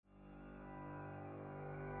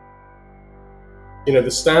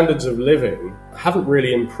The standards of living haven't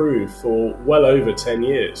really improved for well over 10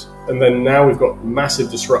 years. And then now we've got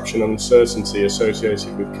massive disruption and uncertainty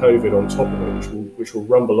associated with COVID on top of it, which will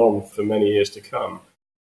rumble on for many years to come.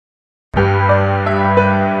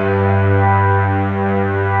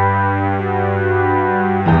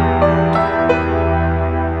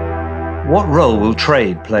 What role will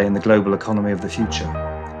trade play in the global economy of the future?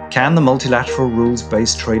 Can the multilateral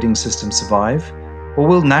rules-based trading system survive? Or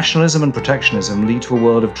will nationalism and protectionism lead to a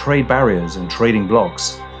world of trade barriers and trading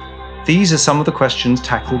blocks? These are some of the questions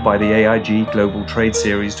tackled by the AIG Global Trade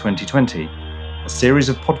Series 2020, a series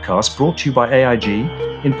of podcasts brought to you by AIG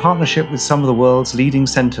in partnership with some of the world's leading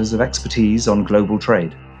centres of expertise on global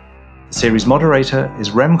trade. The series moderator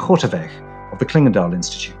is Rem Korteweg of the Klingendahl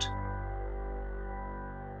Institute.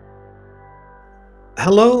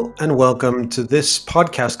 Hello and welcome to this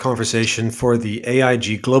podcast conversation for the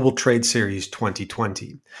AIG Global Trade Series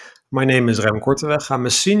 2020. My name is Rem Korteweg. I'm a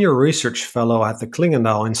senior research fellow at the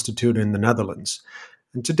Klingendahl Institute in the Netherlands.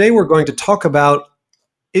 And today we're going to talk about,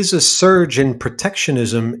 is a surge in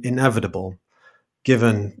protectionism inevitable,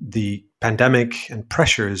 given the pandemic and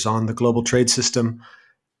pressures on the global trade system?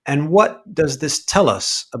 And what does this tell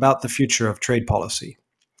us about the future of trade policy?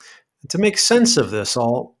 And to make sense of this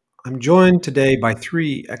all, I'm joined today by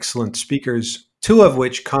three excellent speakers, two of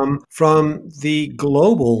which come from the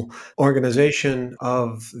global organization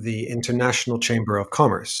of the International Chamber of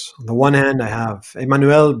Commerce. On the one hand, I have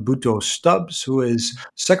Emmanuel Bouteau-Stubbs, who is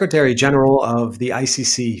Secretary General of the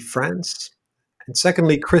ICC France. And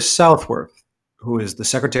secondly, Chris Southworth, who is the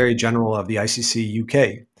Secretary General of the ICC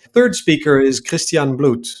UK. Third speaker is Christian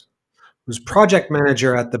Blut, who's project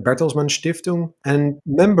manager at the Bertelsmann Stiftung and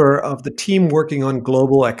member of the team working on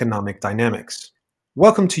global economic dynamics.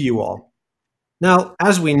 Welcome to you all. Now,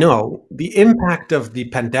 as we know, the impact of the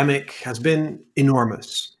pandemic has been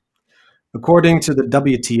enormous. According to the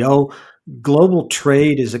WTO, global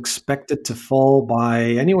trade is expected to fall by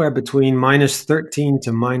anywhere between minus 13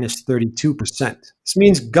 to minus 32%. This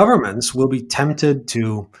means governments will be tempted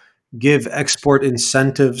to give export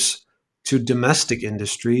incentives to domestic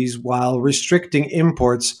industries while restricting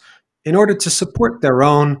imports in order to support their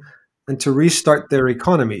own and to restart their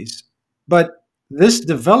economies. But this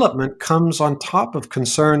development comes on top of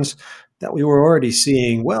concerns that we were already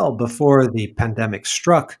seeing well before the pandemic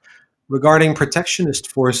struck regarding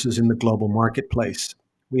protectionist forces in the global marketplace.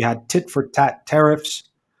 We had tit-for-tat tariffs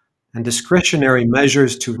and discretionary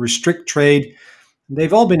measures to restrict trade.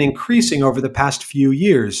 They've all been increasing over the past few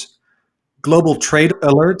years. Global Trade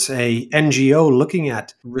Alert, a NGO looking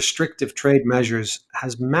at restrictive trade measures,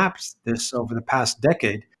 has mapped this over the past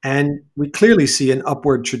decade, and we clearly see an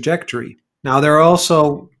upward trajectory. Now, there are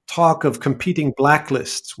also talk of competing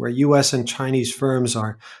blacklists where US and Chinese firms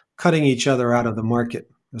are cutting each other out of the market.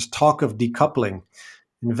 There's talk of decoupling,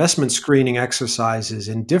 investment screening exercises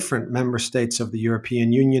in different member states of the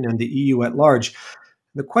European Union and the EU at large.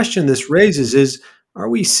 The question this raises is, are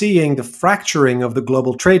we seeing the fracturing of the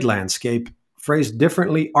global trade landscape? Phrased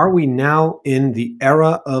differently, are we now in the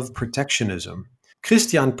era of protectionism?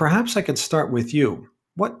 Christian, perhaps I could start with you.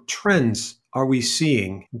 What trends are we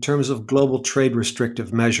seeing in terms of global trade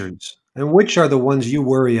restrictive measures? And which are the ones you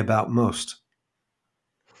worry about most?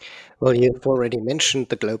 Well, you've already mentioned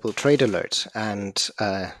the Global Trade Alert, and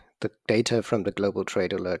the data from the Global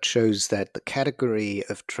Trade Alert shows that the category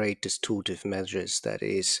of trade distortive measures that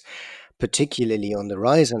is particularly on the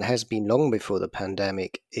rise and has been long before the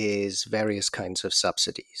pandemic is various kinds of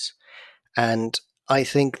subsidies. And I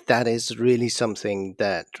think that is really something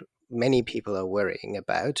that many people are worrying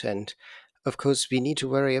about. And of course, we need to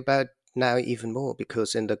worry about now even more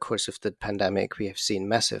because in the course of the pandemic, we have seen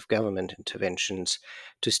massive government interventions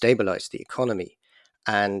to stabilize the economy.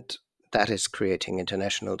 And that is creating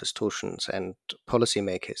international distortions, and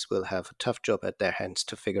policymakers will have a tough job at their hands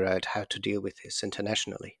to figure out how to deal with this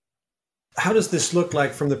internationally. How does this look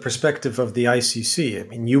like from the perspective of the ICC? I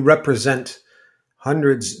mean, you represent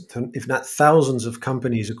hundreds, if not thousands of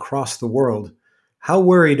companies across the world. How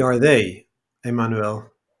worried are they, Emmanuel?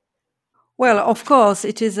 Well, of course,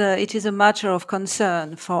 it is a matter of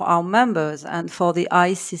concern for our members and for the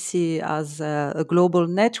ICC as a global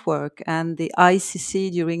network. And the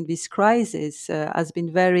ICC during this crisis has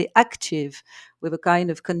been very active with a kind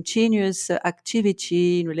of continuous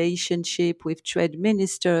activity in relationship with trade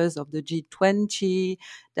ministers of the G20,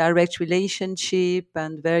 direct relationship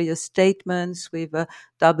and various statements with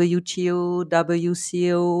WTO,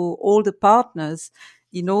 WCO, all the partners,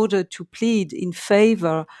 in order to plead in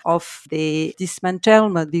favor of the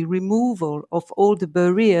dismantlement, the removal of all the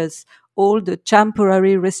barriers all the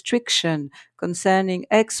temporary restriction concerning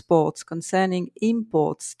exports, concerning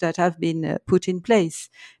imports that have been put in place.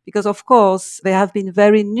 Because, of course, they have been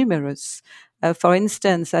very numerous. For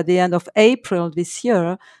instance, at the end of April this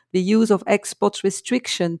year, the use of export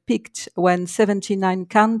restriction peaked when 79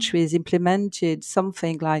 countries implemented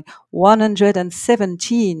something like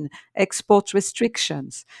 117 export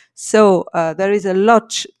restrictions. So there is a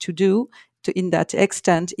lot to do in that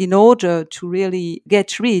extent in order to really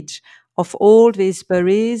get rid of all these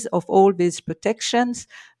barriers, of all these protections.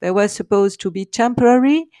 They were supposed to be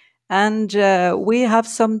temporary, and we have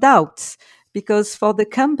some doubts because for the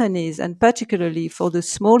companies, and particularly for the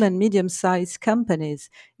small and medium-sized companies,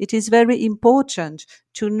 it is very important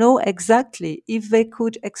to know exactly if they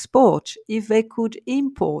could export, if they could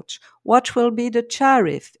import, what will be the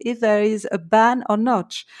tariff, if there is a ban or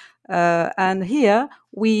not. And here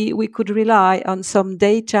we could rely on some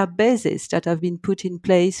databases that have been put in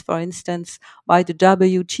place, for instance, by the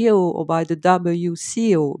WTO or by the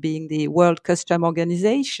WCO, being the World Customs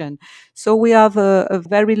Organization. So we have a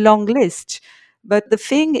very long list. But the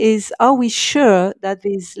thing is, are we sure that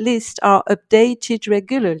these lists are updated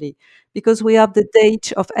regularly? Because we have the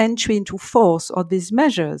date of entry into force of these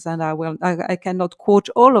measures, and I cannot quote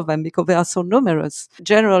all of them because they are so numerous,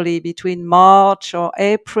 generally between March or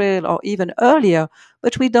April or even earlier,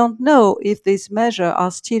 but we don't know if these measures are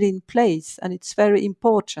still in place, and it's very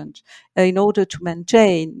important in order to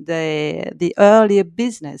maintain the earlier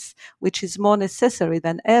business, which is more necessary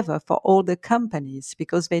than ever for all the companies,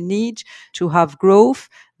 because they need to have growth,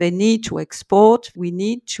 they need to export, we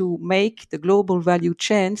need to make the global value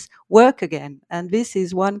chains work again. And this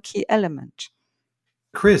is one key element.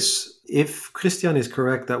 Chris, if Christian is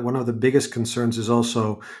correct that one of the biggest concerns is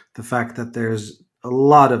also the fact that there's a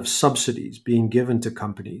lot of subsidies being given to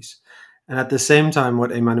companies, and at the same time,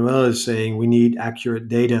 what Emmanuel is saying, we need accurate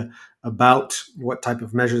data about what type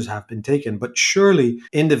of measures have been taken. But surely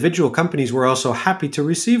individual companies were also happy to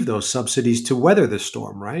receive those subsidies to weather the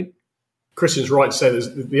storm, right? Christian's right to say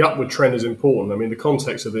the upward trend is important. I mean, the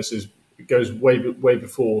context of this it goes way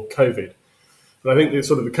before COVID. But I think the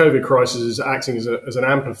COVID crisis is acting as an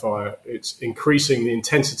amplifier. It's increasing the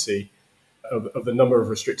intensity of the number of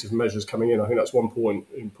restrictive measures coming in. I think that's one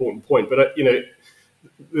important point. But,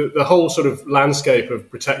 the whole sort of landscape of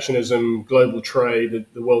protectionism, global trade,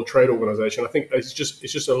 the World Trade Organization, I think it's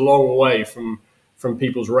just a long way from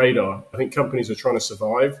people's radar. I think companies are trying to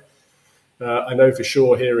survive. I know for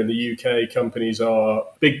sure here in the UK, companies are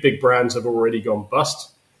big brands have already gone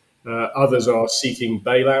bust. Others are seeking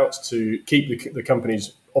bailouts to keep the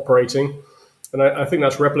companies operating. And I think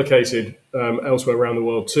that's replicated elsewhere around the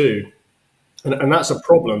world too. And that's a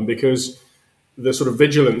problem because the sort of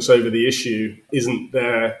vigilance over the issue isn't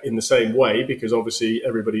there in the same way, because obviously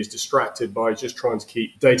everybody is distracted by just trying to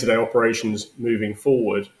keep day-to-day operations moving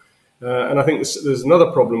forward. And I think there's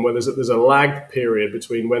another problem where there's a lag period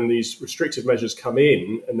between when these restrictive measures come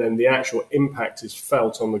in and then the actual impact is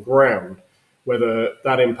felt on the ground, whether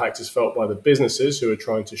that impact is felt by the businesses who are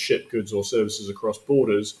trying to ship goods or services across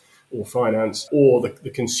borders or finance, or the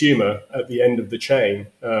consumer at the end of the chain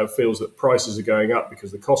feels that prices are going up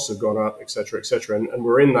because the costs have gone up, et cetera, et cetera. And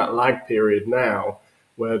we're in that lag period now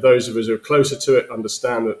where those of us who are closer to it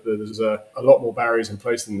understand that there's a lot more barriers in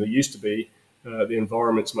place than there used to be. The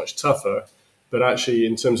environment's much tougher, but actually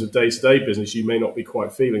in terms of day-to-day business, you may not be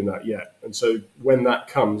quite feeling that yet. And so when that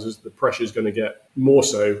comes, the pressure is going to get more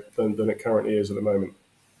so than it currently is at the moment.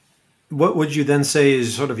 What would you then say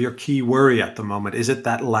is sort of your key worry at the moment? Is it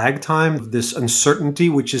that lag time, this uncertainty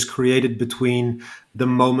which is created between the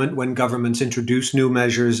moment when governments introduce new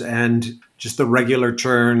measures and just the regular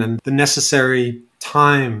churn and the necessary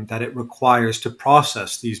time that it requires to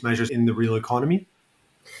process these measures in the real economy?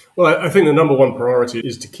 Well, I think the number one priority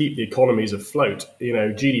is to keep the economies afloat.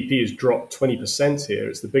 GDP has dropped 20% here.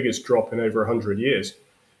 It's the biggest drop in over 100 years.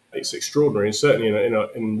 It's extraordinary, and certainly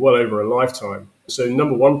in well over a lifetime. So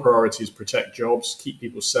number one priority is protect jobs, keep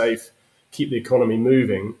people safe, keep the economy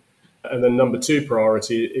moving. And then number two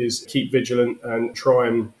priority is keep vigilant and try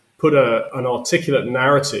and put an articulate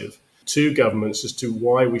narrative to governments as to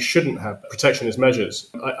why we shouldn't have protectionist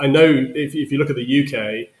measures. I know if you look at the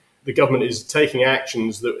UK, the government is taking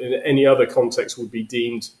actions that in any other context would be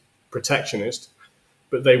deemed protectionist,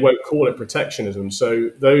 but they won't call it protectionism. So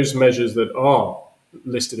those measures that are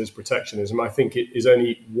listed as protectionism, I think it is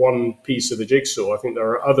only one piece of the jigsaw. I think there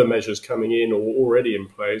are other measures coming in or already in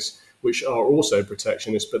place which are also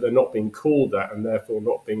protectionist, but they're not being called that and therefore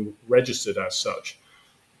not being registered as such.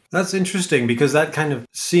 That's interesting because that kind of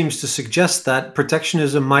seems to suggest that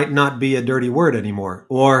protectionism might not be a dirty word anymore,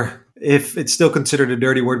 or If it's still considered a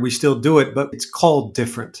dirty word, we still do it, but it's called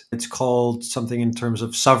different. It's called something in terms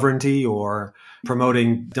of sovereignty or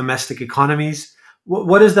promoting domestic economies.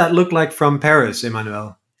 What does that look like from Paris,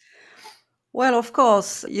 Emmanuel? Well, of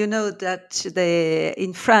course, you know that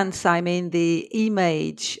in France, I mean, the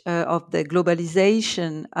image of the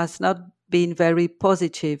globalization has not been very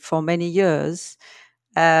positive for many years.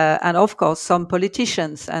 And of course, some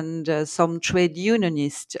politicians and some trade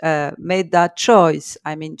unionists made that choice,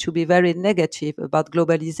 I mean, to be very negative about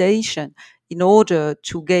globalization in order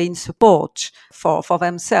to gain support for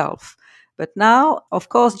themselves. But now, of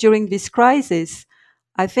course, during this crisis,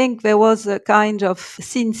 I think there was a kind of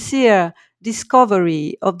sincere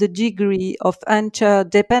discovery of the degree of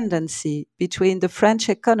interdependency between the French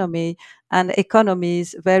economy and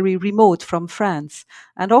economies very remote from France.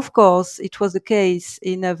 And of course, it was the case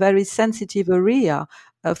in a very sensitive area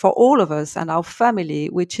for all of us and our family,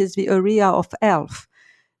 which is the area of health.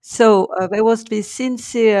 So there was this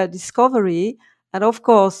sincere discovery. And of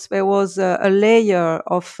course, there was a layer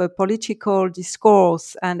of political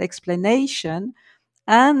discourse and explanation,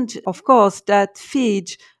 and of course, that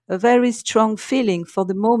feeds a very strong feeling for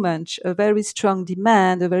the moment, a very strong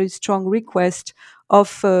demand, a very strong request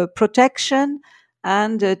of protection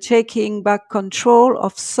and taking back control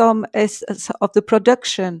of of the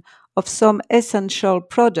production of some essential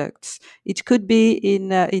products. It could be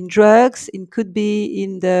in drugs, it could be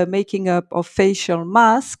in the making up of facial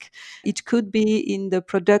masks, it could be in the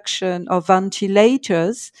production of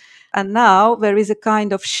ventilators. And now there is a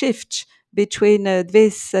kind of shift between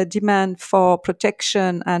this demand for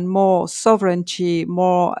protection and more sovereignty,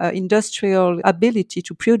 more industrial ability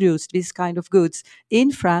to produce these kind of goods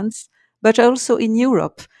in France, but also in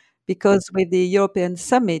Europe. Because with the European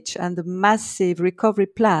summit and the massive recovery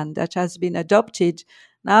plan that has been adopted,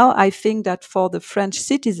 now I think that for the French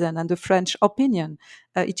citizen and the French opinion,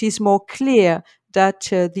 it is more clear that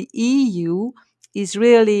the EU is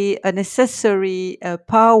really a necessary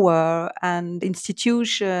power and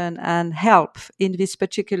institution and help in this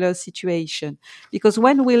particular situation. Because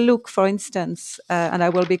when we look, for instance, and I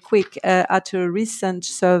will be quick, at a recent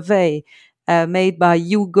survey made by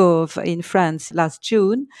YouGov in France last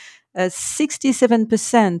June,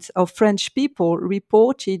 67% of French people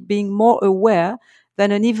reported being more aware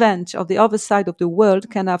that an event of the other side of the world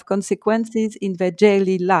can have consequences in their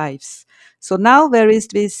daily lives. So now there is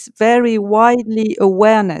this very widely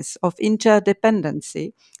awareness of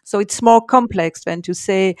interdependency. So it's more complex than to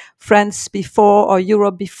say France before or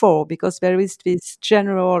Europe before, because there is this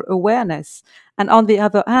general awareness. And on the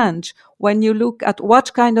other hand, when you look at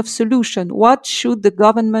what kind of solution, what should the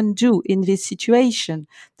government do in this situation,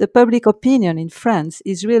 the public opinion in France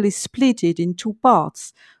is really split in two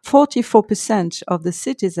parts. 44% of the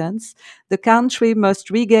citizens, the country must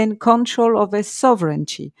regain control of their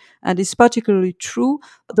sovereignty. And it's particularly true.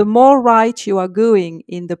 The more right you are going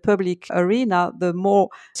in the public arena, the more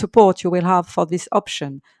support you will have for this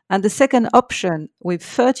option. And the second option, with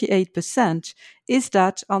 38%, is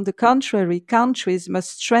that, on the contrary, countries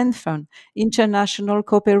must strengthen international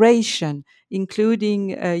cooperation, including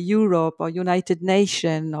Europe or United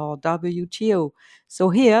Nations or WTO. So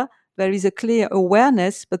here, there is a clear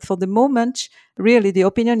awareness, but for the moment, really the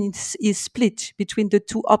opinion is split between the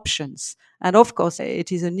two options. And of course,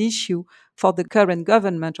 it is an issue for the current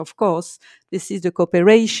government, of course. This is the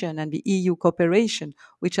cooperation and the EU cooperation,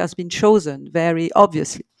 which has been chosen very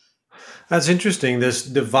obviously. That's interesting, this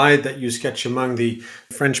divide that you sketch among the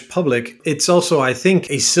French public. It's also, I think,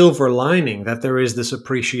 a silver lining that there is this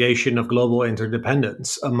appreciation of global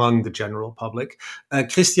interdependence among the general public.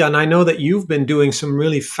 Christian, I know that you've been doing some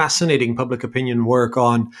really fascinating public opinion work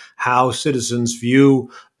on how citizens view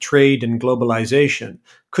trade and globalization.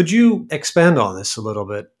 Could you expand on this a little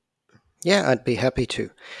bit? Yeah, I'd be happy to.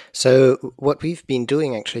 So what we've been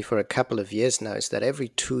doing actually for a couple of years now is that every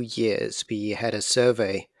 2 years we had a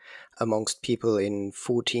survey amongst people in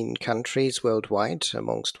 14 countries worldwide,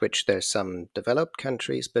 amongst which there's some developed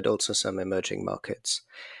countries, but also some emerging markets.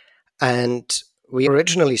 And we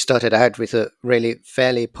originally started out with a really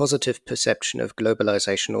fairly positive perception of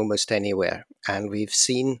globalization almost anywhere. And we've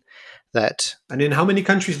seen that... And in how many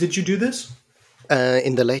countries did you do this?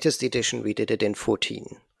 In the latest edition, we did it in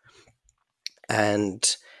 14.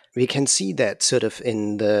 And we can see that sort of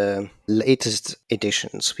in the latest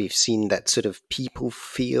editions, we've seen that sort of people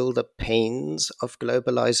feel the pains of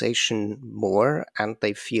globalization more and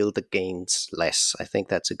they feel the gains less. I think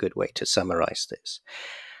that's a good way to summarize this.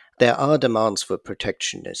 There are demands for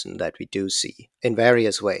protectionism that we do see in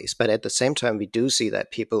various ways, but at the same time, we do see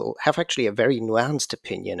that people have actually a very nuanced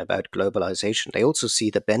opinion about globalization. They also see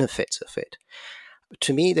the benefits of it.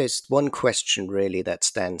 To me, there's one question really that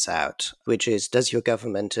stands out, which is, does your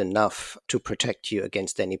government enough to protect you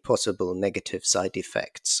against any possible negative side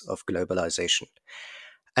effects of globalization?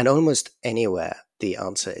 And almost anywhere, the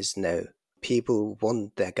answer is no. People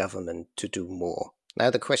want their government to do more. Now,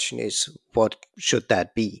 the question is, what should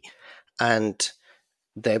that be? And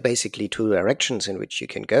there are basically two directions in which you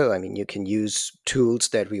can go. I mean, you can use tools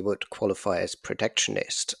that we would qualify as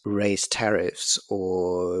protectionist, raise tariffs,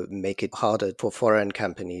 or make it harder for foreign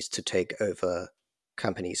companies to take over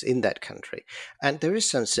companies in that country. And there is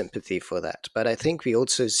some sympathy for that. But I think we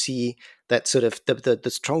also see that sort of the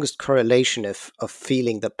strongest correlation of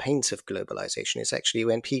feeling the pains of globalization is actually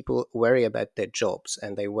when people worry about their jobs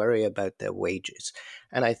and they worry about their wages.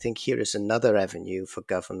 And I think here is another avenue for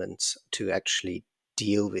governments to actually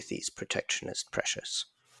deal with these protectionist pressures.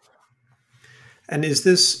 And is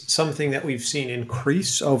this something that we've seen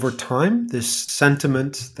increase over time, this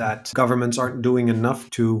sentiment that governments aren't doing enough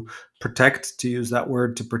to protect, to use that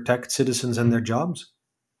word, to protect citizens and their jobs?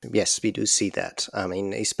 Yes, we do see that. I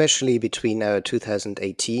mean, especially between our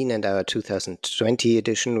 2018 and our 2020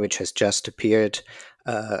 edition, which has just appeared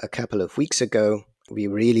a couple of weeks ago, we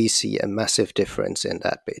really see a massive difference in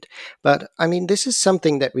that bit. But I mean, this is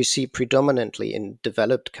something that we see predominantly in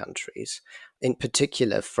developed countries. In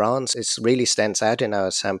particular, France really stands out in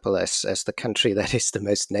our sample as the country that is the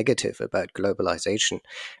most negative about globalization.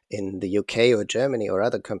 In the UK or Germany or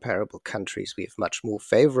other comparable countries, we have much more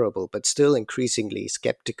favorable, but still increasingly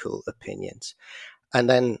skeptical opinions. And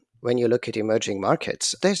then when you look at emerging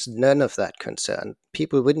markets, there's none of that concern.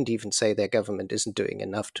 People wouldn't even say their government isn't doing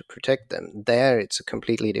enough to protect them. There, it's a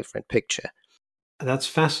completely different picture. That's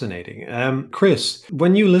fascinating. Chris,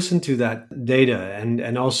 when you listen to that data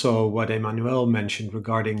and also what Emmanuel mentioned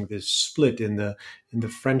regarding this split in the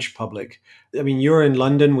French public, I mean, you're in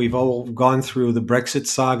London. We've all gone through the Brexit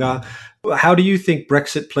saga. How do you think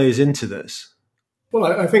Brexit plays into this? Well,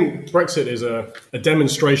 I think Brexit is a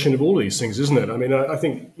demonstration of all these things, isn't it? I mean, I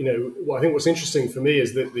think, I think what's interesting for me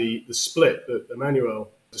is that the split that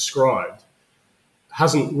Emmanuel described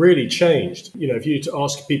hasn't really changed. If you to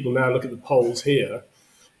ask people now, look at the polls here,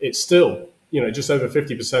 it's still, just over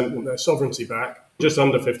 50% want their sovereignty back, just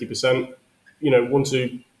under 50%, want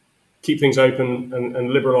to keep things open and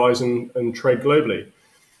liberalise and trade globally.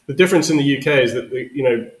 The difference in the UK is that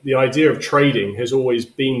the idea of trading has always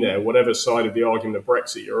been there, whatever side of the argument of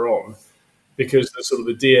Brexit you're on, because the sort of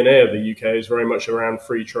the DNA of the UK is very much around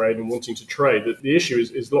free trade and wanting to trade. The issue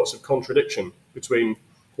is lots of contradiction between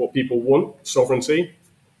what people want, sovereignty,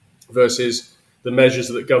 versus the measures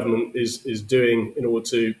that the government is doing in order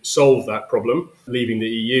to solve that problem, leaving the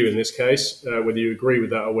EU in this case, whether you agree with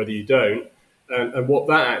that or whether you don't, and what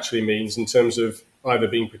that actually means in terms of either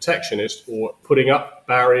being protectionist or putting up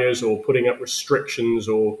barriers or putting up restrictions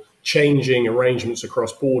or changing arrangements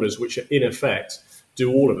across borders, which in effect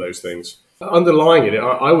do all of those things. Underlying it,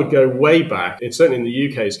 I would go way back, and certainly in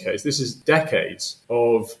the UK's case, this is decades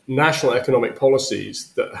of national economic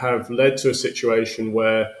policies that have led to a situation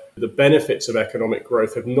where the benefits of economic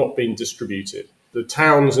growth have not been distributed. The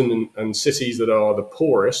towns and cities that are the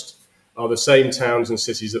poorest are the same towns and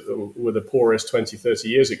cities that were the poorest 20, 30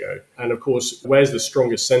 years ago. And of course, where's the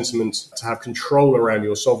strongest sentiment to have control around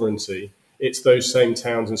your sovereignty? It's those same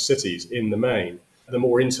towns and cities in the main. The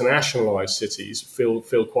more internationalized cities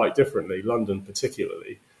feel quite differently, London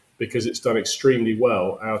particularly, because it's done extremely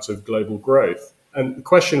well out of global growth. And the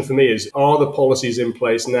question for me is, are the policies in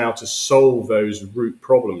place now to solve those root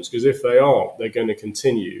problems? Because if they aren't, they're going to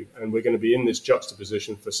continue, and we're going to be in this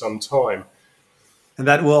juxtaposition for some time. And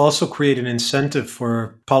that will also create an incentive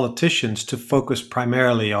for politicians to focus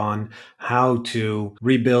primarily on how to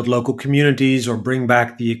rebuild local communities or bring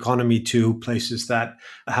back the economy to places that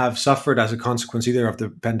have suffered as a consequence either of the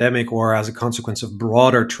pandemic or as a consequence of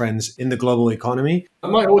broader trends in the global economy. It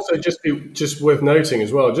might also just be worth noting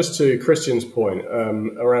as well, just to Christian's point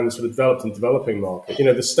around the sort of developed and developing market,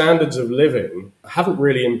 the standards of living haven't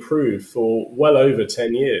really improved for well over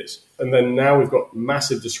 10 years. And then now we've got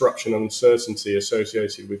massive disruption and uncertainty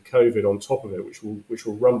associated with COVID on top of it, which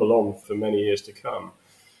will rumble on for many years to come.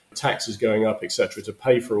 Taxes going up, etc., to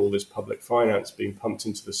pay for all this public finance being pumped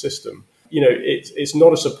into the system. It's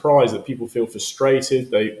not a surprise that people feel frustrated.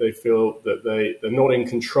 They feel that they're not in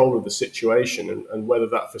control of the situation, and whether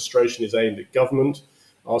that frustration is aimed at government,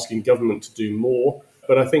 asking government to do more.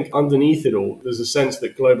 But I think underneath it all, there's a sense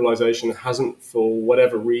that globalization hasn't, for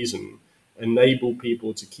whatever reason, enable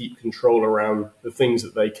people to keep control around the things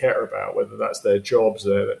that they care about, whether that's their jobs,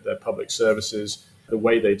 their public services, the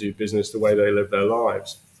way they do business, the way they live their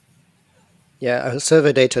lives. Yeah, our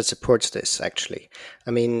survey data supports this, actually.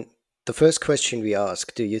 I mean, The first question we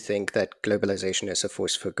ask, do you think that globalization is a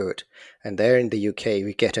force for good? And there in the UK,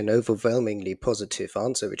 we get an overwhelmingly positive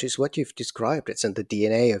answer, which is what you've described. It's in the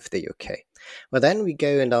DNA of the UK. Well, then we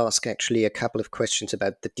go and ask actually a couple of questions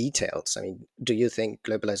about the details. I mean, do you think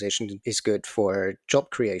globalization is good for job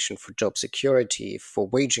creation, for job security, for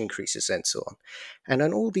wage increases, and so on? And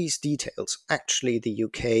on all these details, actually, the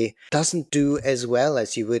UK doesn't do as well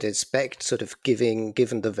as you would expect, sort of given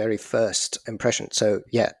the very first impression. So,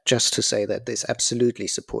 yeah, just to say that this absolutely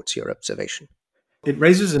supports your observation. It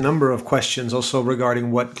raises a number of questions also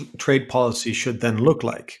regarding what trade policy should then look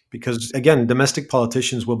like. Because again, domestic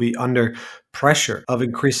politicians will be under pressure of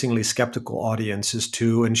increasingly skeptical audiences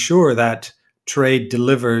to ensure that trade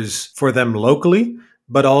delivers for them locally,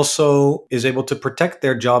 but also is able to protect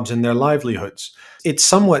their jobs and their livelihoods. It's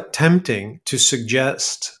somewhat tempting to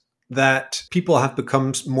suggest that people have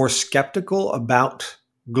become more skeptical about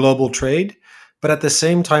global trade, but at the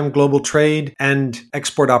same time, global trade and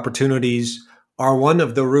export opportunities are one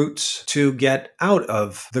of the routes to get out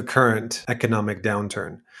of the current economic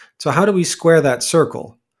downturn. So how do we square that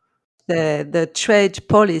circle? The trade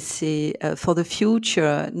policy for the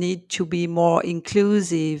future need to be more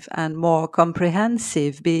inclusive and more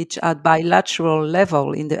comprehensive, be it at bilateral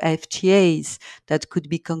level in the FTAs that could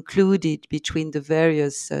be concluded between the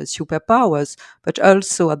various superpowers, but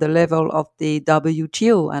also at the level of the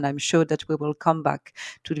WTO. And I'm sure that we will come back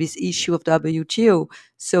to this issue of WTO.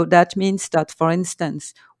 So that means that, for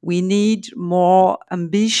instance, we need more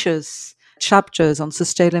ambitious chapters on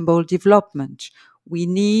sustainable development. We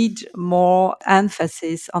need more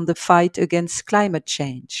emphasis on the fight against climate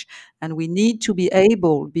change. And we need to be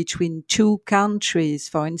able, between two countries,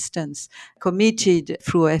 for instance, committed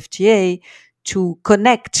through FTA, to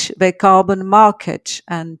connect the carbon market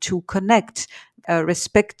and to connect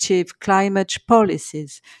respective climate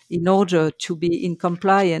policies in order to be in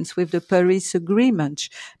compliance with the Paris Agreement.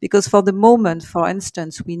 Because for the moment, for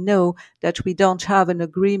instance, we know that we don't have an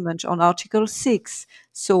agreement on Article 6.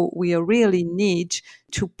 So we really need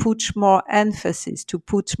to put more emphasis, to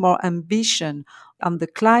put more ambition on the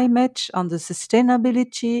climate, on the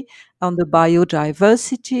sustainability, on the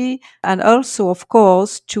biodiversity, and also, of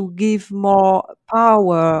course, to give more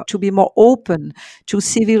power, to be more open to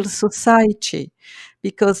civil society.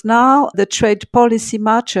 Because now the trade policy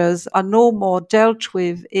matters are no more dealt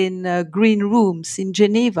with in green rooms in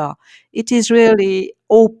Geneva. It is really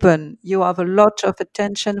open. You have a lot of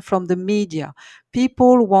attention from the media.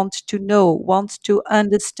 People want to know, want to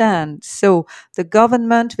understand. So the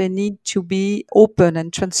government, they need to be open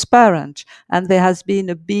and transparent. And there has been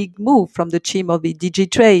a big move from the team of the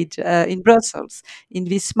DigiTrade in Brussels in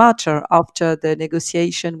this matter after the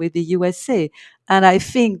negotiation with the USA. And I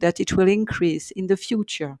think that it will increase in the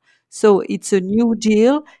future. So it's a new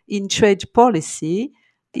deal in trade policy.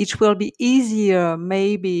 It will be easier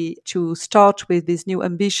maybe to start with this new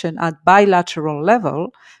ambition at bilateral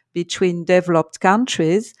level between developed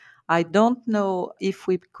countries. I don't know if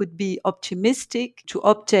we could be optimistic to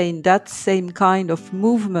obtain that same kind of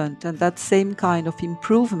movement and that same kind of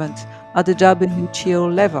improvement at the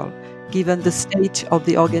WTO level, given the state of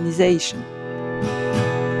the organization.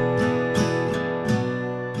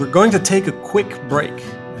 We're going to take a quick break.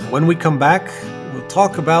 When we come back, we'll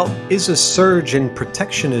talk about, is a surge in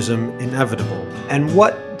protectionism inevitable? And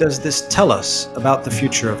what does this tell us about the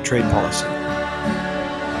future of trade policy?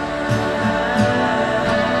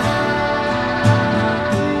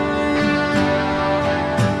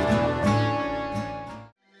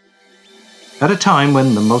 At a time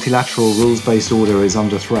when the multilateral rules-based order is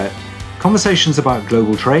under threat, conversations about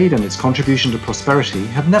global trade and its contribution to prosperity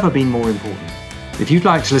have never been more important. If you'd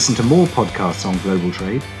like to listen to more podcasts on global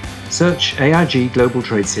trade, search AIG Global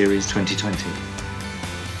Trade Series 2020.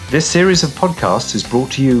 This series of podcasts is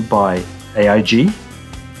brought to you by AIG,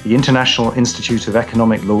 the International Institute of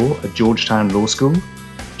Economic Law at Georgetown Law School,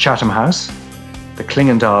 Chatham House, the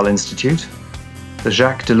Klingendahl Institute, the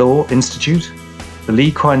Jacques Delors Institute, the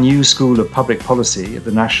Lee Kuan Yew School of Public Policy at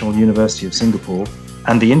the National University of Singapore,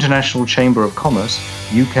 and the International Chamber of Commerce,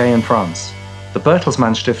 UK and France. The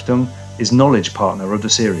Bertelsmann Stiftung is knowledge partner of the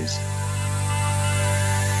series.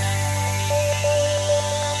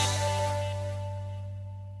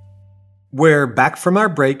 We're back from our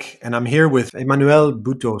break, and I'm here with Emmanuel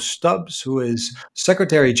Bouteau-Stubbs, who is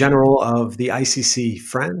Secretary General of the ICC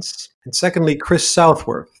France, and secondly, Chris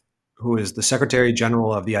Southworth, who is the Secretary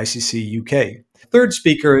General of the ICC UK. Third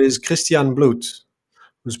speaker is Christian Blut,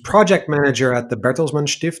 who's project manager at the Bertelsmann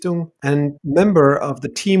Stiftung and member of the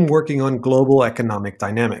team working on global economic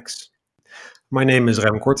dynamics. My name is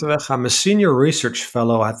Rem Korteweg. I'm a senior research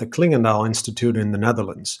fellow at the Klingendaal Institute in the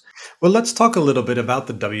Netherlands. Well, let's talk a little bit about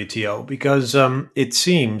the WTO because it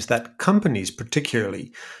seems that companies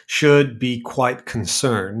particularly should be quite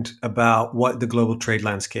concerned about what the global trade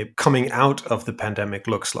landscape coming out of the pandemic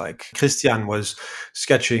looks like. Christian was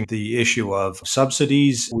sketching the issue of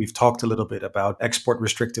subsidies. We've talked a little bit about export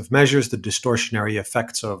restrictive measures, the distortionary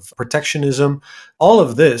effects of protectionism. All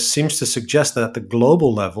of this seems to suggest that at the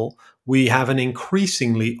global level, we have an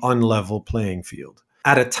increasingly unlevel playing field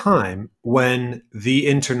at a time when the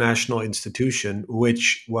international institution,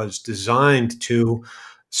 which was designed to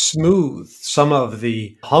smooth some of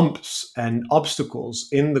the humps and obstacles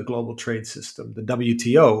in the global trade system, the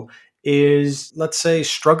WTO, is, let's say,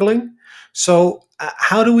 struggling. So,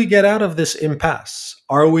 how do we get out of this impasse?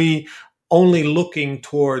 Are we only looking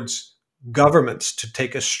towards governments to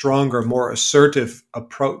take a stronger, more assertive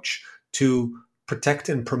approach to protect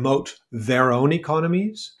and promote their own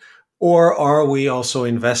economies? Or are we also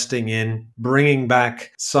investing in bringing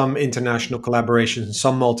back some international collaboration,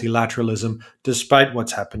 some multilateralism, despite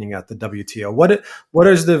what's happening at the WTO? What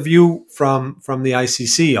is the view from the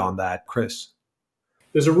ICC on that, Chris?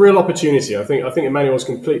 There's a real opportunity. I think Emmanuel's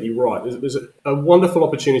completely right. There's a wonderful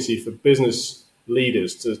opportunity for business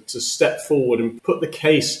leaders to step forward and put the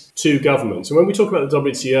case to governments. And when we talk about the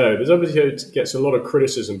WTO gets a lot of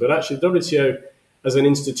criticism, but actually the WTO as an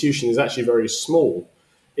institution is actually very small.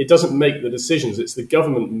 It doesn't make the decisions. It's the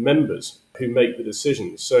government members who make the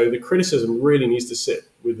decisions. So the criticism really needs to sit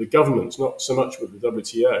with the governments, not so much with the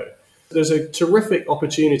WTO. There's a terrific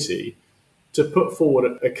opportunity to put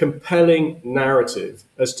forward a compelling narrative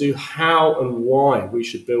as to how and why we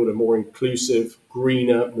should build a more inclusive,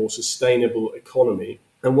 greener, more sustainable economy,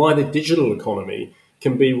 and why the digital economy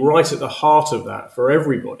can be right at the heart of that for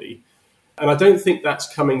everybody. And I don't think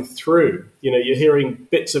that's coming through. You're hearing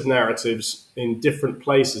bits of narratives in different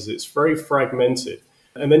places. It's very fragmented.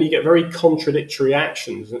 And then you get very contradictory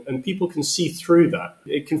actions, and people can see through that.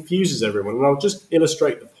 It confuses everyone. And I'll just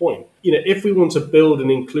illustrate the point. If we want to build an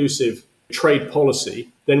inclusive trade policy,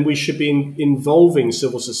 then we should be involving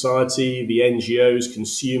civil society, the NGOs,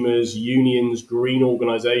 consumers, unions, green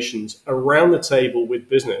organizations around the table with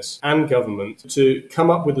business and government to come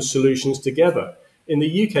up with the solutions together. In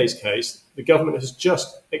the UK's case, the government has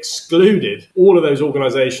just excluded all of those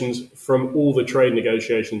organisations from all the trade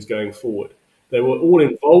negotiations going forward. They were all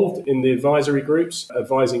involved in the advisory groups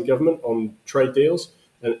advising government on trade deals,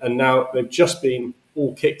 and now they've just been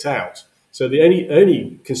all kicked out. So the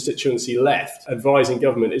only constituency left advising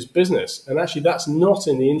government is business. And actually that's not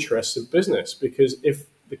in the interests of business, because if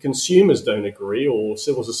the consumers don't agree or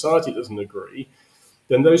civil society doesn't agree,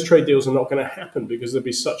 then those trade deals are not going to happen because there'll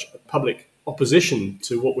be such public opposition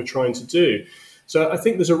to what we're trying to do. So I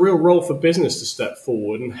think there's a real role for business to step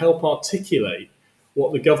forward and help articulate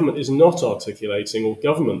what the government is not articulating, or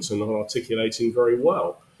governments are not articulating very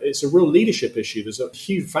well. It's a real leadership issue. There's a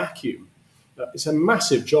huge vacuum. It's a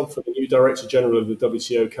massive job for the new Director General of the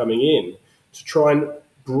WTO coming in to try and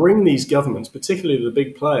bring these governments, particularly the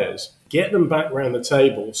big players, get them back around the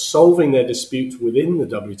table, solving their disputes within the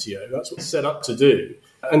WTO. That's what's set up to do.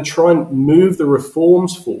 And try and move the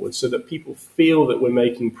reforms forward so that people feel that we're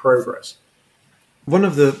making progress. One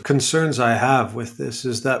of the concerns I have with this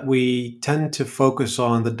is that we tend to focus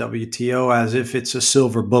on the WTO as if it's a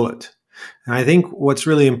silver bullet. And I think what's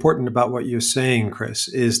really important about what you're saying, Chris,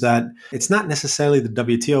 is that it's not necessarily the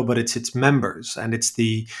WTO, but it's its members. And it's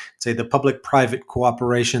the public-private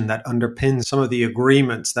cooperation that underpins some of the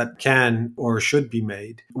agreements that can or should be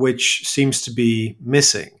made, which seems to be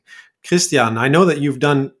missing. Christian, I know that you've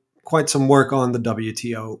done quite some work on the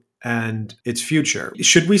WTO and its future.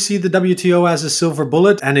 Should we see the WTO as a silver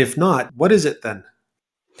bullet? And if not, what is it then?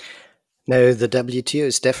 No, the WTO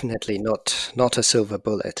is definitely not a silver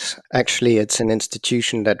bullet. Actually, it's an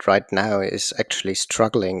institution that right now is actually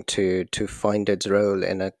struggling to find its role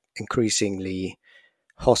in an increasingly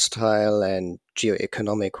hostile and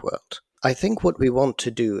geo-economic world. I think what we want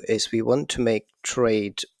to do is we want to make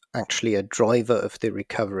trade actually a driver of the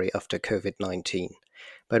recovery after COVID-19.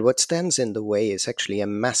 But what stands in the way is actually a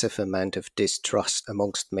massive amount of distrust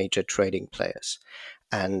amongst major trading players.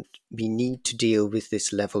 And we need to deal with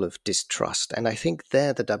this level of distrust. And I think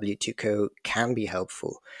there the WTO can be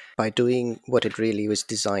helpful by doing what it really was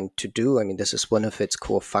designed to do. I mean, this is one of its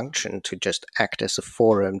core functions, to just act as a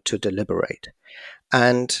forum to deliberate.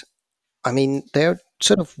 And I mean, there are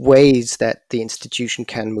sort of ways that the institution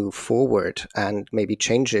can move forward and maybe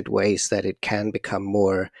change it, ways that it can become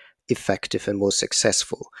more effective and more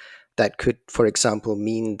successful. That could, for example,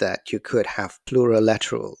 mean that you could have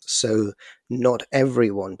plurilateral, so not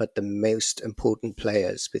everyone, but the most important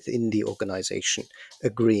players within the organization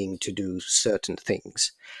agreeing to do certain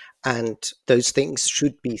things. And those things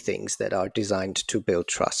should be things that are designed to build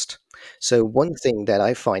trust. So, one thing that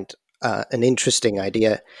I find an interesting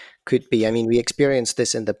idea could be, I mean, we experienced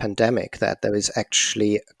this in the pandemic, that there is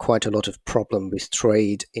actually quite a lot of problem with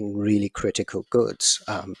trade in really critical goods.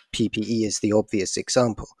 PPE is the obvious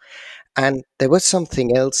example. And there was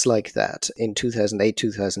something else like that in 2008,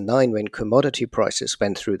 2009, when commodity prices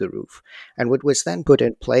went through the roof. And what was then put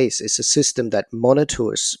in place is a system that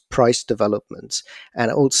monitors price developments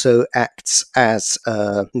and also acts as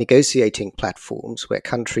negotiating platforms where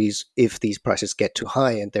countries, if these prices get too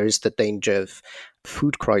high and there is the danger of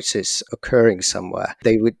food crisis occurring somewhere,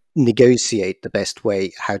 they would negotiate the best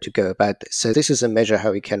way how to go about this. So this is a measure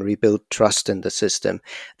how we can rebuild trust in the system,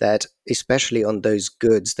 that especially on those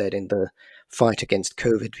goods that in the fight against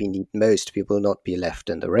COVID we need most, we will not be left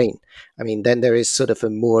in the rain. I mean, then there is sort of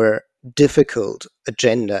a more difficult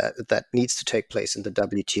agenda that needs to take place in the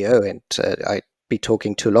WTO, and I'd be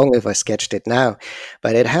talking too long if I sketched it now,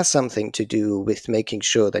 but it has something to do with making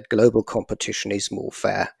sure that global competition is more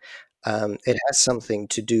fair. It has something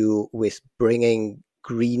to do with bringing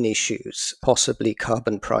green issues, possibly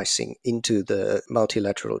carbon pricing, into the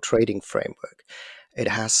multilateral trading framework. It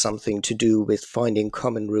has something to do with finding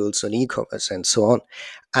common rules on e-commerce and so on.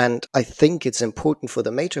 And I think it's important for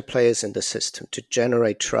the major players in the system to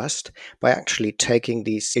generate trust by actually taking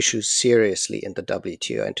these issues seriously in the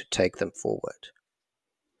WTO and to take them forward.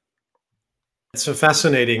 It's a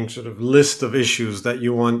fascinating sort of list of issues that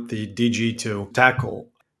you want the DG to tackle.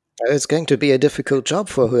 It's going to be a difficult job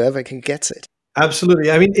for whoever can get it.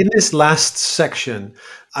 Absolutely. I mean, in this last section,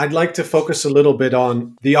 I'd like to focus a little bit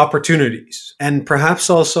on the opportunities and perhaps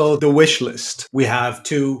also the wish list we have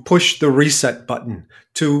to push the reset button,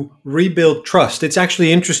 to rebuild trust. It's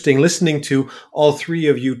actually interesting listening to all three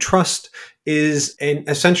of you. Trust is an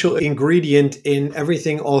essential ingredient in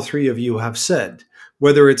everything all three of you have said.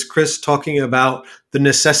 Whether it's Chris talking about the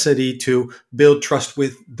necessity to build trust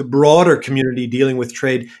with the broader community dealing with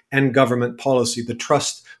trade and government policy, the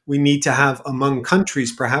trust we need to have among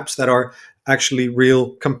countries, perhaps, that are actually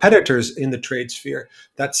real competitors in the trade sphere.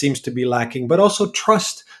 That seems to be lacking, but also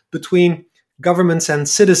trust between governments and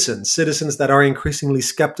citizens that are increasingly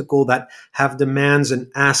skeptical, that have demands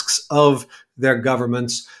and asks of their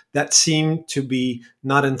governments that seem to be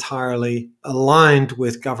not entirely aligned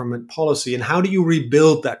with government policy. And how do you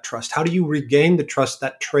rebuild that trust? How do you regain the trust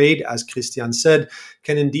that trade, as Christian said,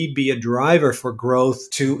 can indeed be a driver for growth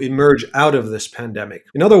to emerge out of this pandemic?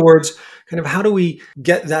 In other words, kind of how do we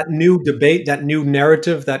get that new debate, that new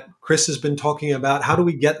narrative that Chris has been talking about? How do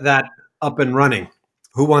we get that up and running?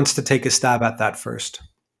 Who wants to take a stab at that first?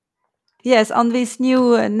 Yes, on this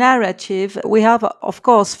new narrative, we have, of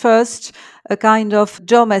course, first a kind of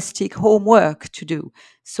domestic homework to do.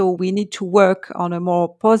 So we need to work on a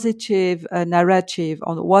more positive narrative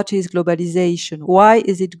on what is globalization, why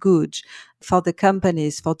is it good for the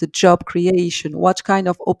companies, for the job creation, what kind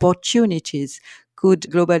of opportunities could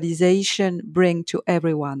globalization bring to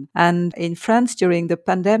everyone. And in France, during the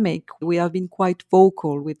pandemic, we have been quite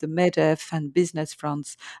vocal with the MEDEF and Business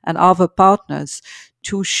France and other partners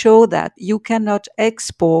to show that you cannot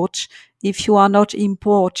export if you are not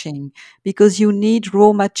importing, because you need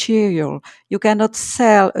raw material. You cannot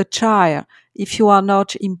sell a tire if you are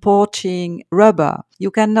not importing rubber.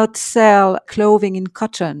 You cannot sell clothing in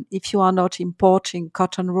cotton if you are not importing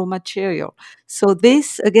cotton raw material. So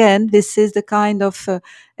this is the kind of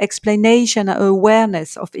explanation,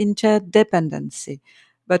 awareness of interdependency.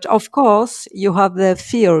 But of course, you have the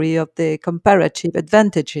theory of the comparative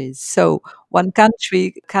advantages. So one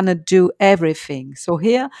country cannot do everything. So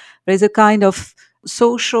here there is a kind of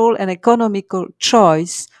social and economical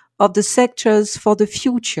choice of the sectors for the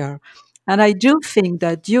future. And I do think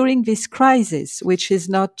that during this crisis, which is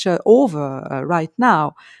not over right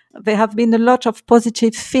now, there have been a lot of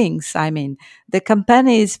positive things. I mean, the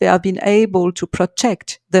companies, they have been able to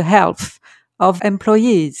protect the health of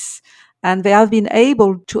employees. And they have been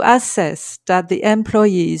able to assess that the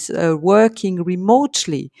employees working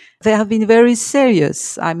remotely, they have been very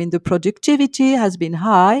serious. I mean, the productivity has been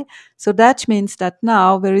high. So that means that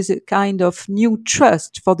now there is a kind of new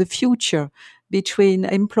trust for the future between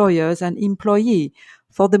employers and employee.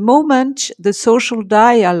 For the moment, the social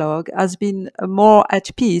dialogue has been more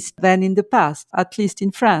at peace than in the past, at least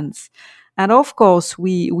in France. And of course,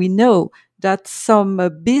 we know that some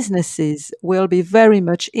businesses will be very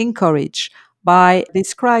much encouraged by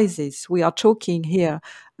this crisis. We are talking here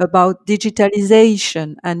about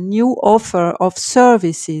digitalization and new offer of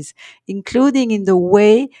services, including in the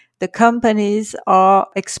way the companies are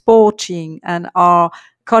exporting and are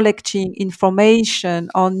collecting information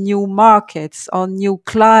on new markets, on new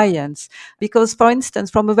clients. Because, for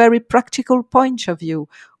instance, from a very practical point of view,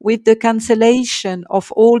 with the cancellation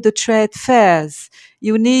of all the trade fairs,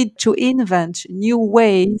 you need to invent new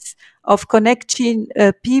ways of connecting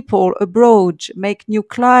people abroad, make new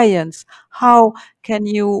clients. How can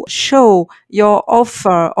you show your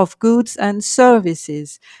offer of goods and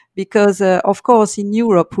services? Because, of course, in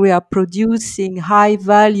Europe, we are producing high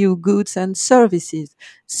value goods and services.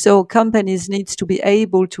 So companies need to be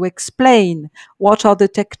able to explain what are the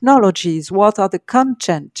technologies, what are the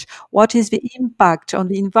content, what is the impact on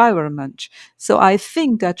the environment. So I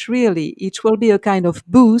think that really it will be a kind of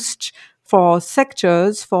boost for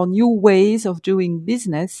sectors, for new ways of doing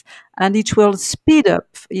business, and it will speed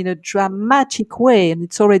up in a dramatic way, and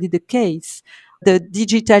it's already the case, the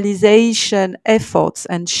digitalization efforts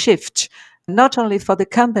and shift, not only for the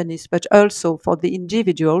companies, but also for the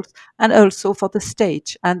individuals and also for the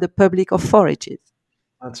state and the public authorities.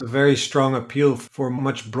 That's a very strong appeal for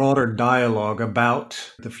much broader dialogue about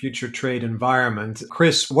the future trade environment.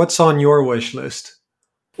 Chris, what's on your wish list?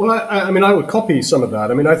 Well, I mean, I would copy some of that.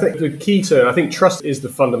 I mean, I think the key to, I think trust is the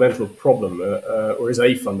fundamental problem, or is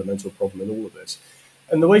a fundamental problem in all of this.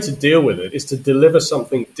 And the way to deal with it is to deliver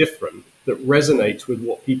something different that resonates with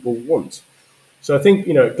what people want. So I think,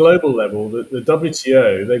 at global level, the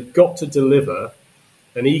WTO, they've got to deliver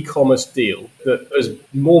an e-commerce deal that has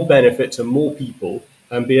more benefit to more people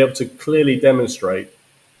and be able to clearly demonstrate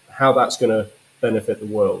how that's going to benefit the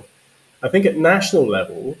world. I think at national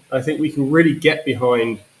level, I think we can really get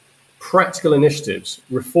behind practical initiatives,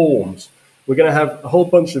 reforms. We're going to have a whole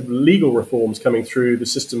bunch of legal reforms coming through the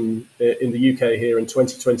system in the UK here in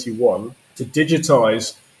 2021 to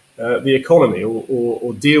digitize the economy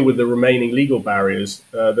or deal with the remaining legal barriers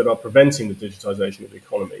that are preventing the digitization of the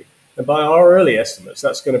economy. And by our early estimates,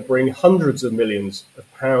 that's going to bring hundreds of millions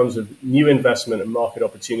of pounds of new investment and market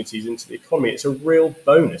opportunities into the economy. It's a real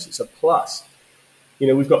bonus. It's a plus.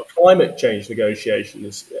 We've got climate change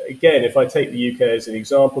negotiations. Again, if I take the UK as an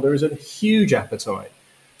example, there is a huge appetite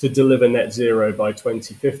to deliver net zero by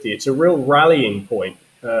 2050. It's a real rallying point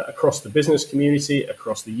across the business community,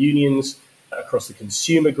 across the unions, across the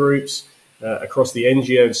consumer groups, across the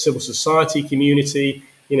NGO and civil society community.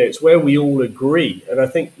 It's where we all agree. And I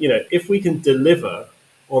think, if we can deliver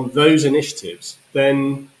on those initiatives,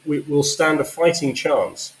 then we'll stand a fighting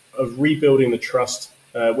chance of rebuilding the trust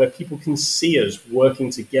where people can see us working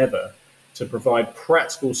together to provide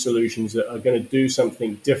practical solutions that are going to do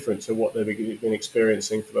something different to what they've been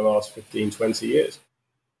experiencing for the last 15, 20 years.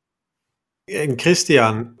 And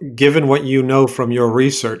Christian, given what you know from your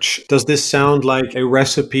research, does this sound like a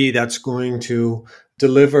recipe that's going to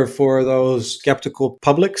deliver for those skeptical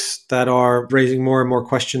publics that are raising more and more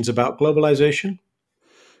questions about globalization?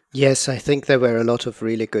 Yes, I think there were a lot of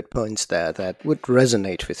really good points there that would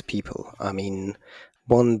resonate with people. I mean,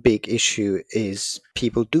 one big issue is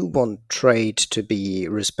people do want trade to be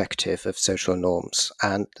respective of social norms.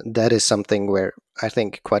 And that is something where I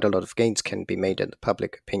think quite a lot of gains can be made in the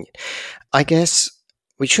public opinion. I guess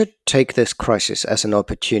we should take this crisis as an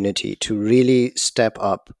opportunity to really step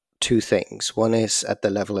up two things. One is at the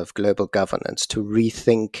level of global governance to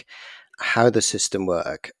rethink how the system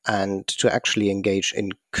works and to actually engage in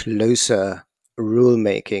closer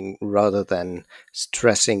rulemaking rather than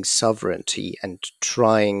stressing sovereignty and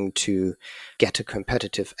trying to get a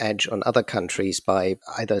competitive edge on other countries by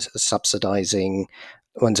either subsidizing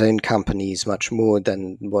one's own companies much more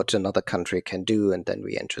than what another country can do, and then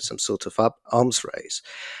we enter some sort of arms race.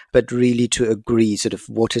 But really to agree sort of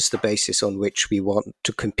what is the basis on which we want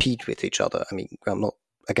to compete with each other. I mean, I'm not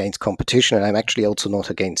against competition, and I'm actually also not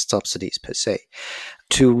against subsidies per se.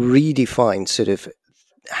 To redefine sort of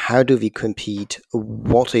how do we compete,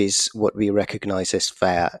 what is what we recognize as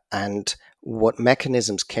fair, and what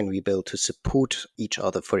mechanisms can we build to support each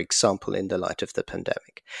other, for example, in the light of the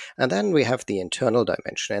pandemic. And then we have the internal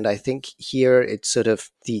dimension. And I think here it's sort of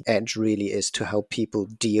the edge really is to help people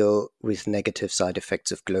deal with negative side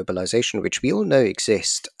effects of globalization, which we all know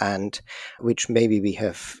exist and which maybe we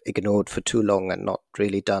have ignored for too long and not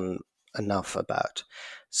really done enough about.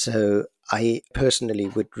 So I personally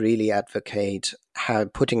would really advocate how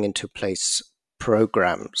putting into place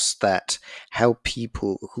programs that help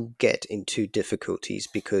people who get into difficulties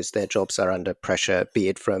because their jobs are under pressure, be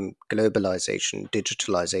it from globalization,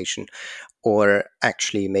 digitalization, or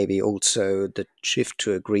actually maybe also the shift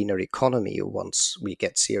to a greener economy once we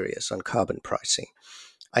get serious on carbon pricing.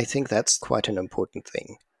 I think that's quite an important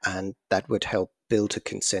thing. And that would help build a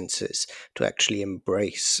consensus to actually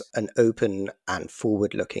embrace an open and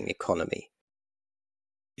forward-looking economy.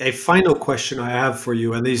 A final question I have for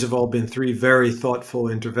you, and these have all been three very thoughtful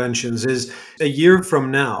interventions, is a year from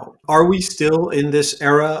now, are we still in this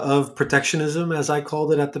era of protectionism, as I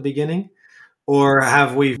called it at the beginning? Or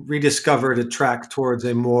have we rediscovered a track towards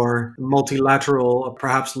a more multilateral,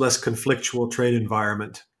 perhaps less conflictual trade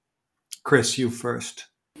environment? Chris, you first.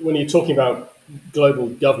 When you're talking about global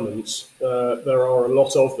governments, there are a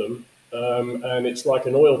lot of them. And it's like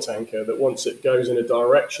an oil tanker that once it goes in a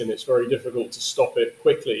direction, it's very difficult to stop it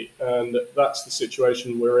quickly. And that's the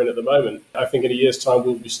situation we're in at the moment. I think in a year's time,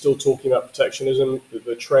 we'll be still talking about protectionism.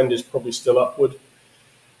 The trend is probably still upward.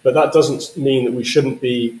 But that doesn't mean that we shouldn't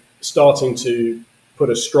be starting to put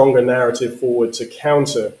a stronger narrative forward to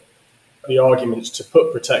counter the arguments to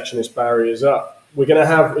put protectionist barriers up. We're going to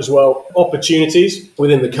have as well opportunities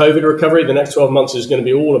within the COVID recovery. The next 12 months is going to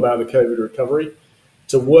be all about the COVID recovery,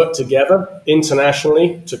 to work together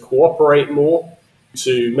internationally, to cooperate more,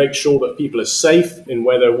 to make sure that people are safe in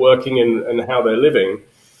where they're working and how they're living.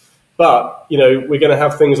 But, we're going to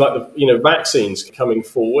have things like vaccines coming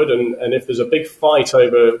forward. And if there's a big fight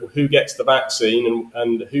over who gets the vaccine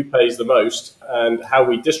and who pays the most and how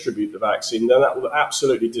we distribute the vaccine, then that will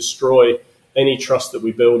absolutely destroy any trust that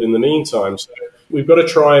we build in the meantime. So we've got to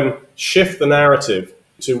try and shift the narrative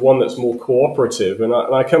to one that's more cooperative. And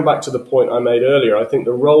I come back to the point I made earlier. I think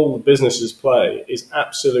the role the businesses play is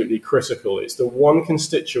absolutely critical. It's the one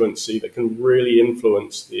constituency that can really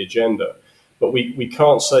influence the agenda. But we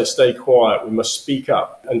can't stay quiet. We must speak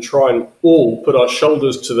up and try and all put our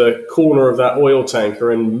shoulders to the corner of that oil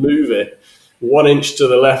tanker and move it 1 inch to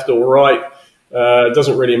the left or right. It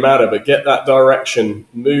doesn't really matter, but get that direction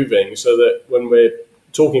moving so that when we're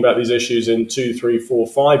talking about these issues in 2, 3, 4,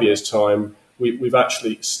 5 years' time, we've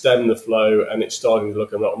actually stemmed the flow and it's starting to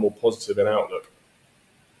look a lot more positive in outlook.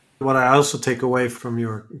 What I also take away from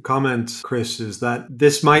your comment, Chris, is that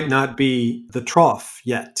this might not be the trough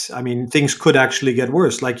yet. I mean, things could actually get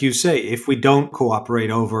worse. Like you say, if we don't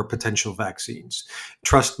cooperate over potential vaccines,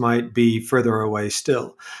 trust might be further away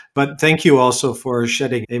still. But thank you also for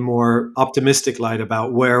shedding a more optimistic light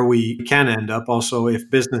about where we can end up, also if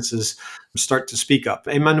businesses start to speak up.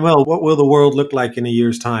 Emmanuel, what will the world look like in a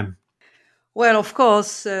year's time? Well, of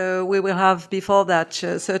course, we will have before that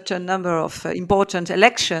a certain number of important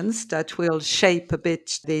elections that will shape a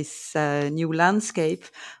bit this new landscape.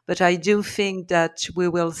 But I do think that we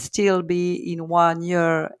will still be in 1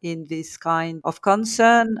 year in this kind of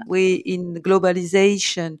concern. In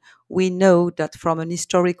globalization, we know that from an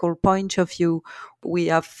historical point of view, we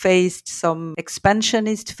have faced some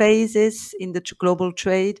expansionist phases in the global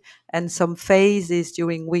trade and some phases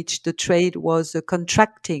during which the trade was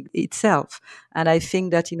contracting itself. And I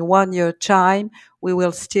think that in 1 year time, we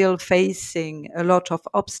will still facing a lot of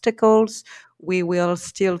obstacles. We will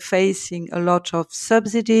still facing a lot of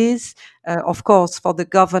subsidies, of course, for the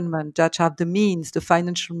government that have the means, the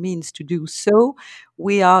financial means to do so.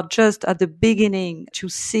 We are just at the beginning to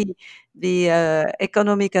see the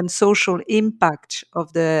economic and social impact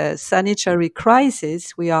of the sanitary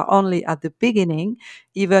crisis. We are only at the beginning,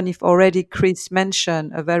 even if already Chris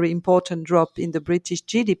mentioned a very important drop in the British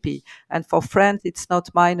GDP. And for France, it's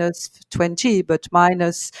not minus 20, but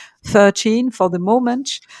minus 13 for the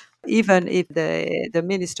moment. Even if the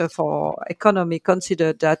Minister for Economy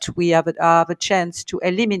considered that we have a chance to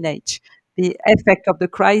eliminate the effect of the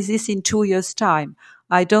crisis in 2 years' time.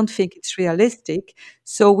 I don't think it's realistic.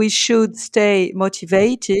 So we should stay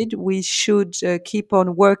motivated. We should keep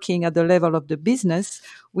on working at the level of the business.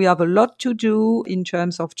 We have a lot to do in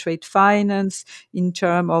terms of trade finance, in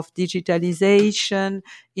terms of digitalization,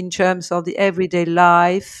 in terms of the everyday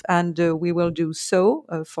life, and we will do so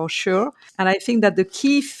for sure. And I think that the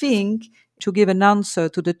key thing to give an answer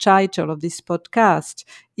to the title of this podcast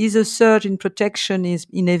is a surge in protectionism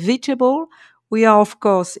inevitable? We are, of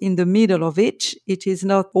course, in the middle of it. It is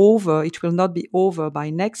not over. It will not be over by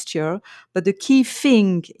next year. But the key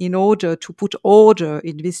thing in order to put order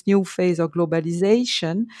in this new phase of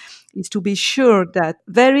globalization is to be sure that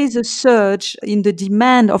there is a surge in the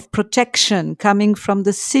demand of protection coming from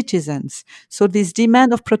the citizens. So this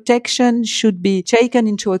demand of protection should be taken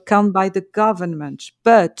into account by the government.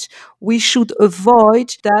 But we should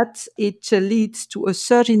avoid that it leads to a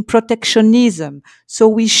surge in protectionism. So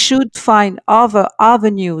we should find other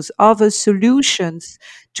avenues, other solutions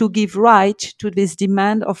to give right to this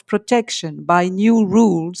demand of protection by new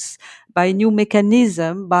rules, by new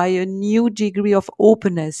mechanism, by a new degree of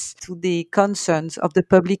openness to the concerns of the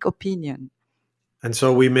public opinion. And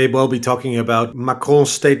so we may well be talking about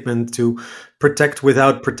Macron's statement to protect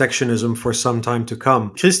without protectionism for some time to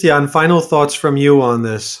come. Christian, final thoughts from you on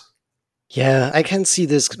this? Yeah, I can see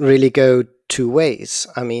this really go two ways.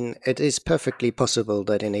 I mean, it is perfectly possible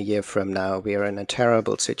that in a year from now we are in a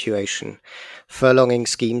terrible situation. Furloughing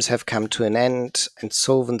schemes have come to an end,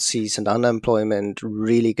 insolvencies and unemployment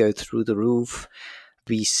really go through the roof.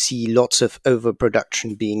 We see lots of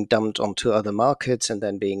overproduction being dumped onto other markets and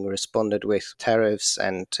then being responded with tariffs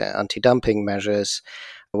and anti-dumping measures.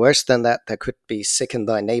 Worse than that, there could be sicken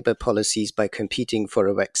thy neighbor policies by competing for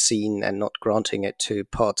a vaccine and not granting it to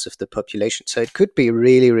parts of the population. So it could be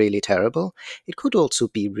really, really terrible. It could also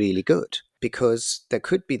be really good, because there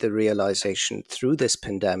could be the realization through this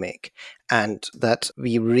pandemic and that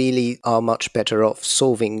we really are much better off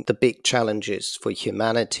solving the big challenges for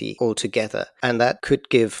humanity altogether. And that could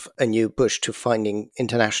give a new push to finding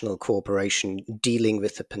international cooperation, dealing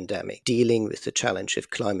with the pandemic, dealing with the challenge of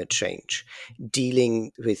climate change,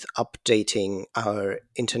 dealing with updating our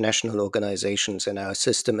international organizations and our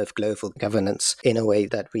system of global governance in a way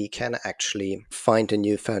that we can actually find a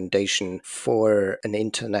new foundation for an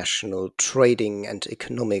international trading and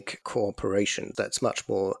economic cooperation that's much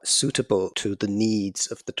more suitable to the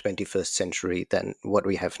needs of the 21st century than what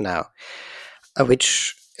we have now,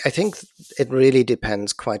 which I think it really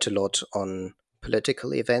depends quite a lot on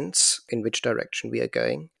political events, in which direction we are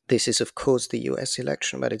going. This is, of course, the US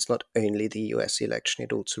election, but it's not only the US election.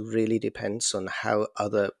 It also really depends on how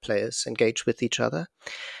other players engage with each other.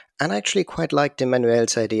 And I actually quite liked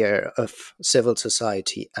Emmanuel's idea of civil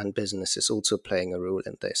society and businesses also playing a role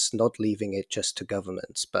in this, not leaving it just to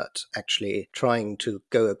governments, but actually trying to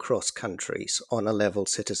go across countries on a level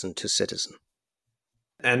citizen to citizen.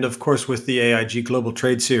 And of course, with the AIG Global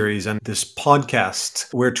Trade Series and this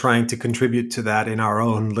podcast, we're trying to contribute to that in our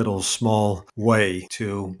own little small way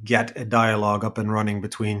to get a dialogue up and running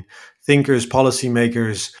between thinkers,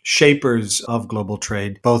 policymakers, shapers of global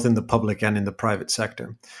trade, both in the public and in the private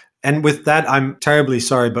sector. And with that, I'm terribly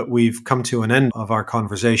sorry, but we've come to an end of our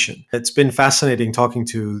conversation. It's been fascinating talking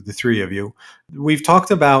to the three of you. We've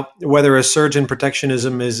talked about whether a surge in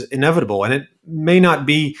protectionism is inevitable, and it may not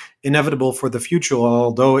be inevitable for the future,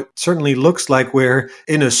 although it certainly looks like we're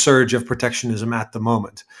in a surge of protectionism at the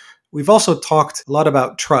moment. We've also talked a lot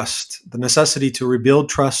about trust, the necessity to rebuild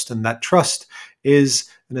trust, and that trust is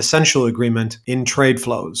an essential agreement in trade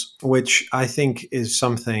flows, which I think is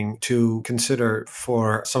something to consider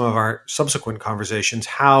for some of our subsequent conversations,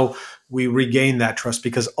 how we regain that trust,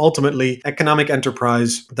 because ultimately economic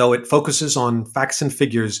enterprise, though it focuses on facts and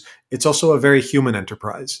figures, it's also a very human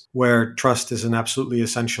enterprise where trust is an absolutely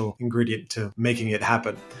essential ingredient to making it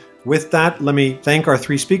happen. With that, let me thank our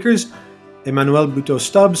three speakers: Emmanuel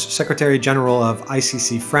Buteau-Stubbs, Secretary General of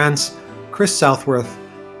ICC France, Chris Southworth,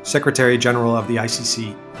 Secretary General of the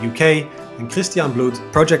ICC UK, and Christian Blut,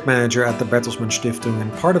 Project Manager at the Bertelsmann Stiftung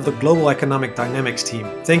and part of the Global Economic Dynamics team.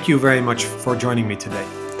 Thank you very much for joining me today.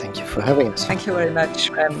 Thank you for having us. Thank you very much.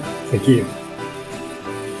 Thank you.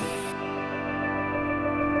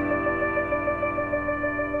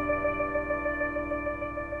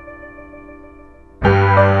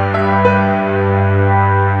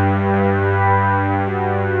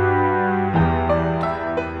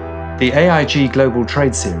 The AIG Global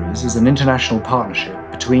Trade Series is an international partnership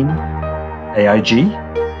between AIG,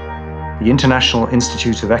 the International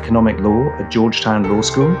Institute of Economic Law at Georgetown Law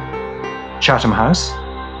School, Chatham House,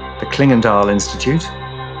 the Klingendahl Institute,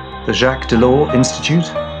 the Jacques Delors Institute,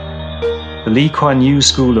 the Lee Kuan Yew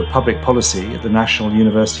School of Public Policy at the National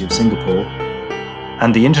University of Singapore,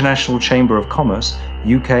 and the International Chamber of Commerce,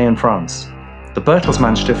 UK and France. The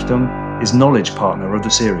Bertelsmann Stiftung is knowledge partner of the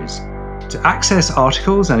series. To access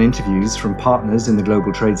articles and interviews from partners in the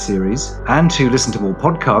Global Trade Series and to listen to more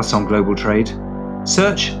podcasts on global trade,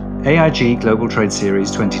 search AIG Global Trade Series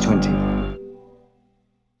 2020.